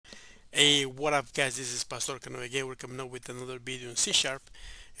Hey, what up guys, this is Pastor Cano again. We're coming up with another video in C Sharp,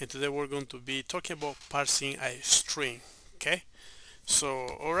 and today we're going to be talking about parsing a string. Okay, so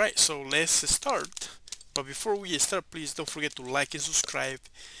alright, so let's start. But before we start, please don't forget to like and subscribe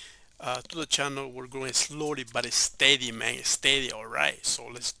to the channel. We're going slowly but steady, man, steady. Alright, so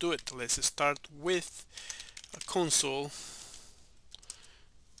let's do it. Let's start with a console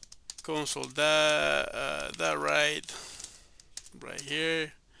that right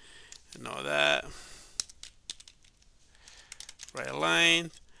here, and all that right line,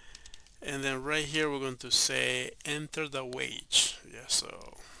 and then right here we're going to say enter the wage. Yeah,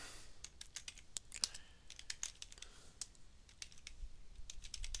 so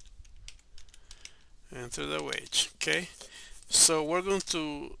enter the wage. Okay, so we're going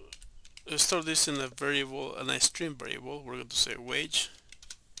to store this in a variable, a string variable. We're going to say wage,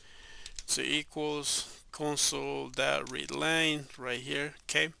 so equals console that read line right here.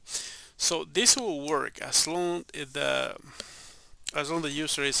 Okay, so this will work as long as the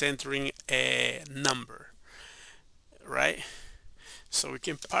user is entering a number, right? So we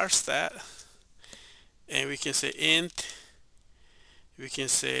can parse that, and we can say int, we can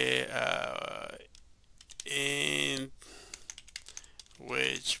say int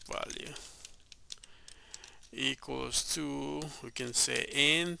wage value equals to, we can say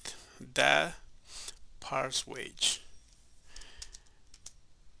int that parse wage.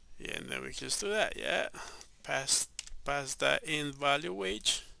 Yeah, and then we just do that. Yeah, pass that int value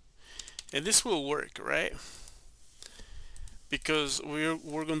wage, and this will work, right? Because we're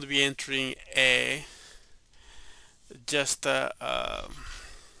going to be entering just a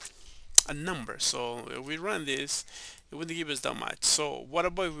number. So if we run this, it wouldn't give us that much. So what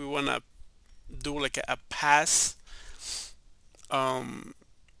about if we want to do like a pass and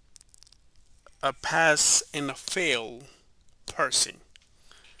a fail parsing?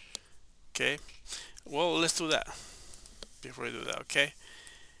 Okay, well, let's do that. Before I do that, okay,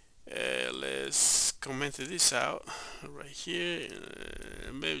 let's comment this out right here.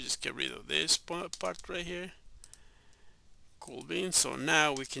 Maybe just get rid of this part right here. Cool beans. So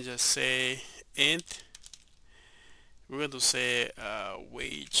now we can just say int, we're going to say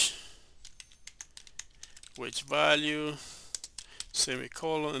wage value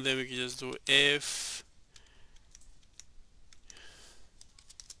semicolon, and then we can just do if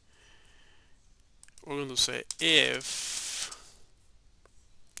we're going to say if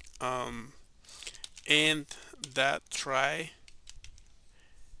and that try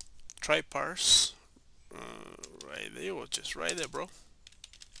parse right there, or just right there, bro.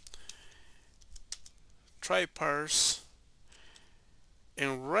 Try parse,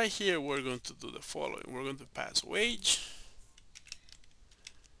 and right here we're going to do the following. We're going to pass wage,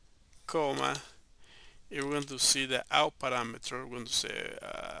 comma, and we're going to see the out parameter. We're going to say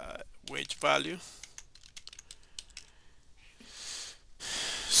wage value.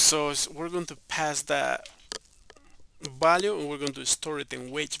 So we're going to pass that value, and we're going to store it in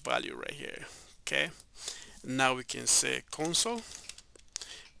wage value right here. Okay, now we can say console.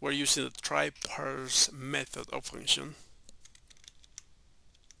 We're using the try parse method of function,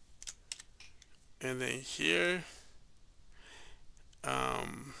 and then here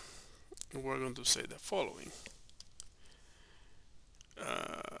we're going to say the following: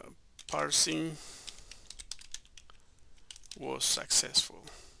 parsing was successful.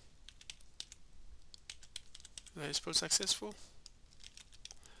 Did I spell successful?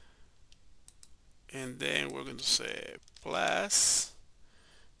 And then we're going to say plus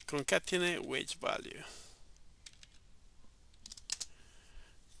concatenate wage value.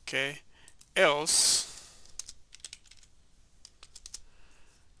 Okay, else,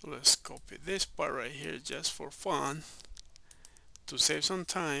 let's copy this part right here just for fun to save some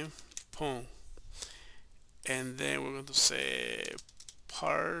time. Boom. And then we're going to say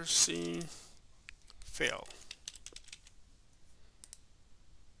parsing fail.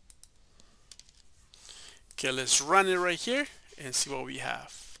 Okay, let's run it right here and see what we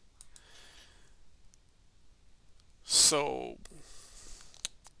have. So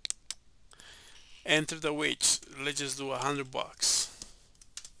enter the wage. Let's just do $100.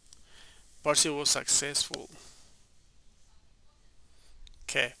 Parsing was successful.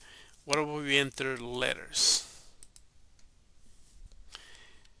 Okay, what about we enter letters?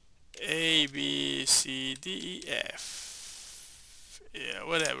 A, B, C, D, E, F. Yeah,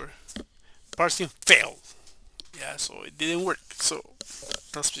 whatever. Parsing failed. Yeah, so it didn't work. So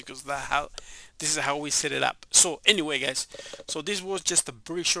that's because this is how we set it up. So anyway, guys, so this was just a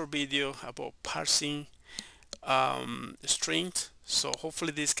very short video about parsing strings. So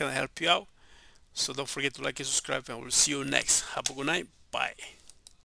hopefully this can help you out. So don't forget to like and subscribe, and we'll see you next. Have a good night. Bye.